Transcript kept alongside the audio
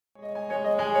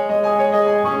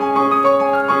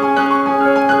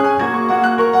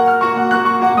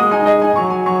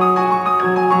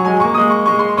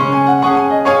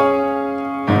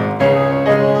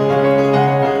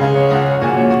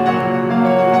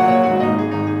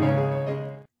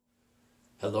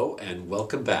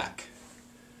welcome back.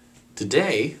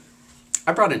 Today,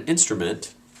 I brought an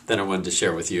instrument that I wanted to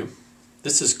share with you.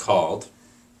 This is called,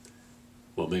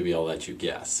 well, maybe I'll let you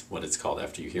guess what it's called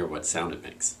after you hear what sound it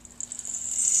makes.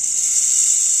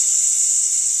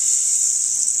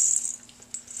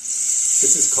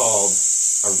 This is called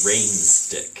a rain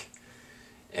stick.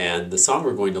 And the song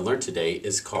we're going to learn today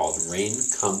is called Rain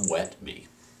Come Wet Me.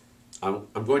 I'm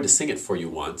going to sing it for you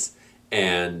once,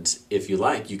 and if you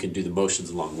like, you can do the motions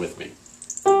along with me.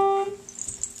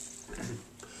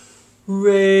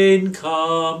 Rain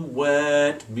come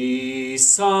wet me,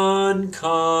 sun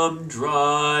come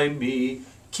dry me,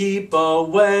 keep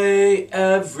away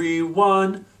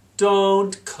everyone,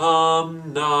 don't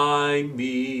come nigh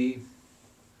me.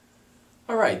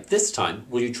 Alright, this time,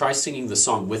 will you try singing the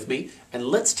song with me? And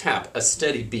let's tap a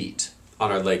steady beat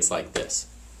on our legs like this.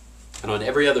 And on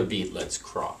every other beat, let's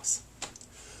cross.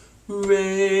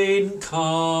 Rain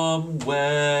come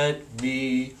wet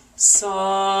me,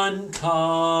 sun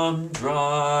come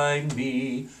dry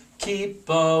me, keep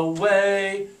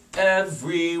away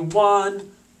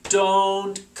everyone,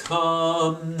 don't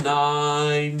come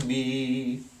nigh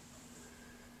me.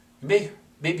 You may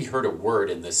maybe heard a word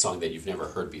in this song that you've never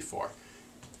heard before.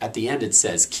 At the end it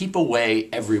says, keep away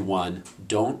everyone,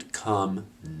 don't come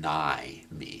nigh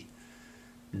me.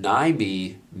 Nigh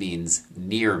me means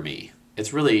near me.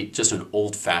 It's really just an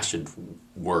old-fashioned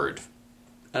word,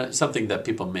 something that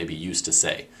people maybe used to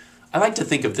say. I like to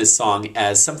think of this song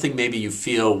as something maybe you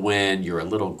feel when you're a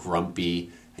little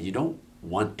grumpy and you don't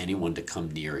want anyone to come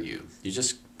near you. You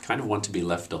just kind of want to be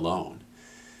left alone.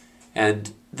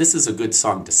 And this is a good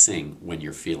song to sing when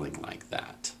you're feeling like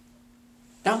that.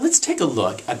 Now let's take a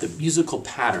look at the musical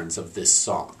patterns of this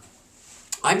song.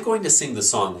 I'm going to sing the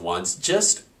song once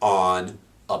just on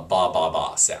a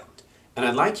ba-ba-ba sound. And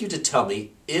I'd like you to tell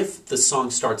me if the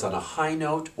song starts on a high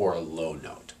note or a low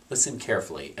note. Listen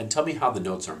carefully and tell me how the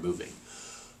notes are moving.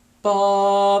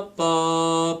 Ba,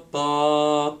 ba,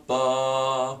 ba,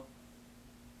 ba.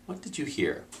 What did you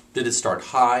hear? Did it start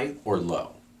high or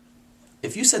low?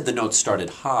 If you said the note started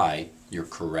high, you're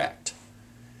correct.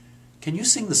 Can you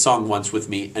sing the song once with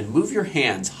me and move your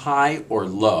hands high or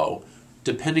low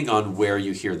depending on where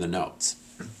you hear the notes?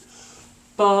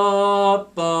 Ba,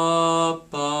 ba,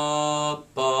 ba,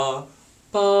 ba,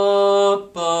 ba, ba,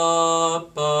 ba,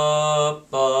 ba, ba,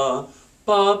 ba,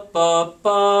 ba,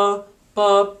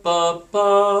 ba, ba,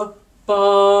 ba,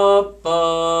 ba,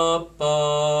 ba,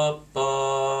 ba,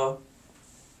 ba.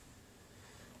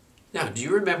 Now, do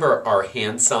you remember our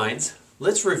hand signs?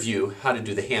 Let's review how to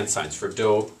do the hand signs for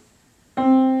do,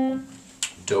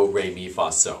 re, mi,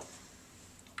 fa, so.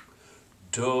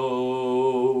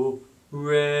 Do,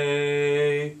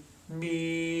 re,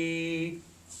 mi,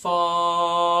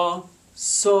 fa,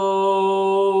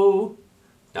 so.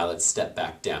 Now let's step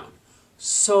back down.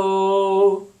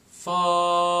 So,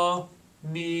 fa,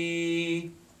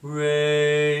 mi,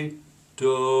 re,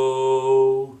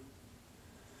 do.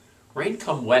 Rain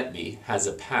Come Wet Me has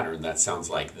a pattern that sounds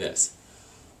like this.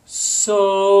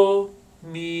 So,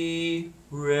 mi,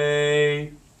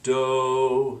 re,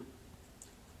 do.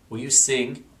 Will you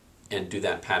sing and do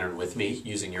that pattern with me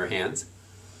using your hands?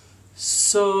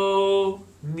 So,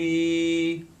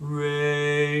 mi,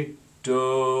 re,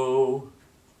 do.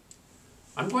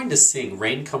 I'm going to sing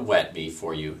Rain Come Wet Me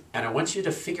for you, and I want you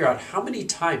to figure out how many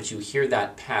times you hear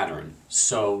that pattern,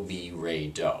 so, mi, re,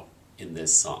 do, in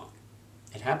this song.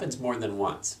 It happens more than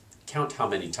once. Count how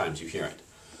many times you hear it.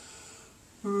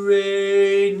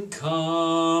 Rain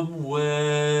come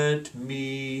wet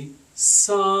me,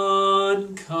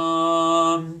 sun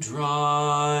come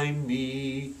dry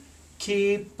me,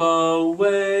 keep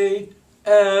away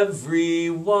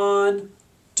everyone,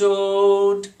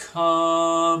 don't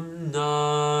come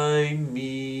nigh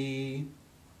me.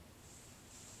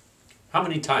 How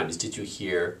many times did you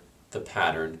hear the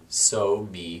pattern so,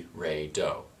 mi, re,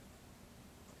 do?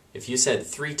 If you said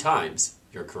 3 times,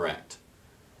 you're correct.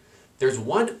 There's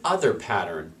one other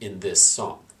pattern in this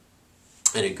song,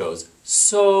 and it goes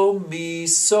so, mi,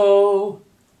 so,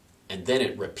 and then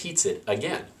it repeats it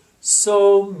again.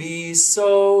 So, mi,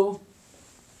 so.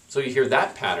 So you hear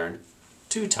that pattern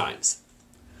 2 times.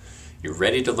 You're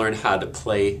ready to learn how to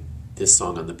play this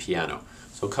song on the piano.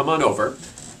 So come on over,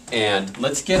 and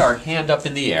let's get our hand up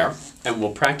in the air, and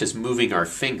we'll practice moving our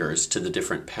fingers to the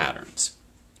different patterns.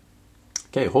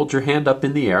 Okay, hold your hand up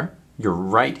in the air, your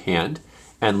right hand,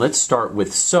 and let's start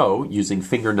with so using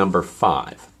finger number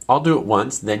 5. I'll do it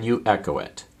once, then you echo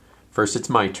it. First it's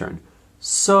my turn.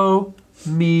 So,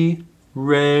 mi,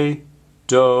 re,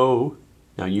 do.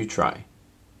 Now you try.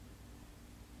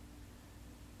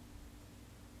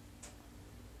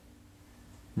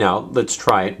 Now let's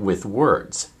try it with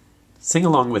words. Sing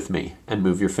along with me and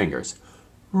move your fingers.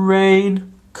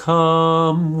 Rain,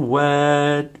 come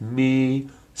wet me.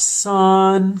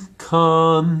 Sun,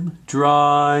 come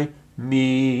dry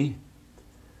me.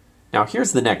 Now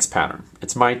here's the next pattern.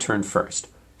 It's my turn first.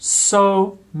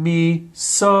 So, me,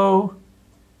 so.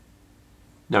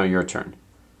 Now your turn.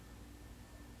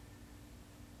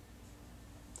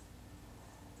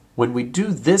 When we do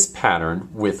this pattern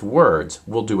with words,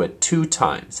 we'll do it 2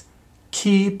 times.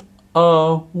 Keep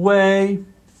away.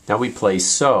 Now we play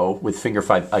so with finger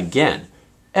 5 again.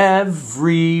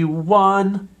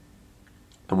 Everyone.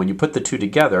 And when you put the 2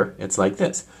 together, it's like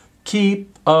this.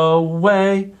 Keep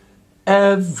away,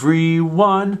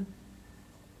 everyone.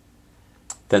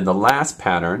 Then the last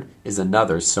pattern is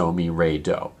another so, me, re,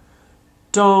 do.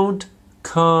 Don't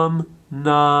come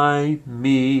nigh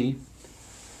me.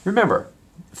 Remember,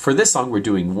 for this song we're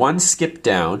doing 1 skip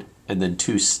down and then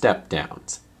 2 step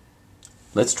downs.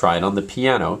 Let's try it on the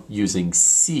piano using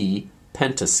C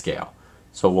pentascale.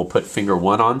 So we'll put finger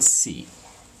 1 on C.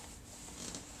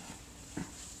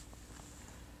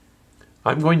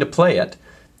 I'm going to play it,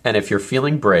 and if you're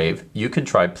feeling brave, you can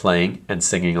try playing and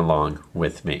singing along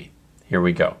with me. Here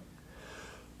we go.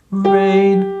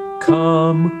 Rain,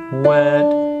 come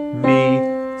wet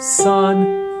me.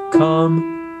 Sun,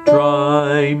 come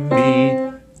dry me.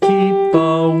 Keep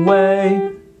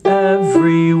away,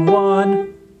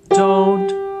 everyone.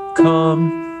 Don't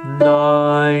come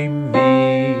nigh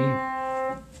me.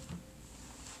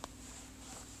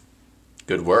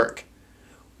 Good work.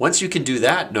 Once you can do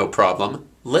that, no problem,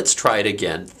 let's try it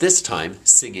again, this time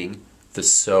singing the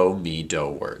so, me, do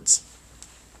words.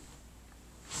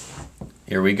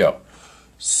 Here we go.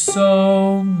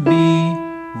 So, me,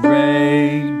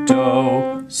 re,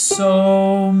 do.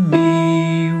 So,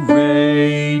 me,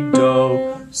 re,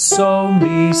 do. So,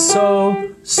 me,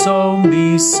 so. So,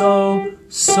 me, so.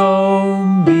 So,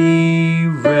 me,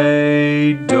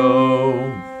 re,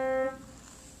 do.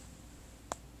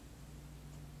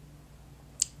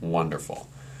 Wonderful.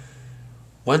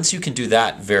 Once you can do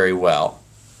that very well,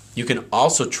 you can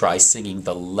also try singing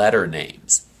the letter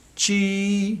names.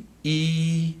 G,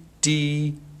 E,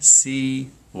 D, C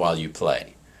while you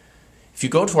play. If you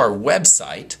go to our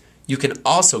website, you can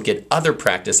also get other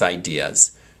practice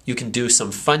ideas. You can do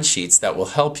some fun sheets that will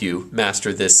help you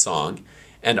master this song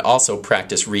and also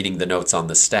practice reading the notes on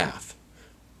the staff.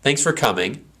 Thanks for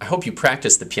coming. I hope you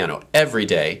practice the piano every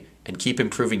day and keep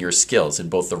improving your skills in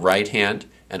both the right hand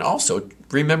and also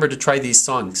remember to try these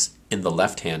songs in the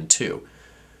left hand too.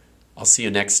 I'll see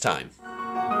you next time.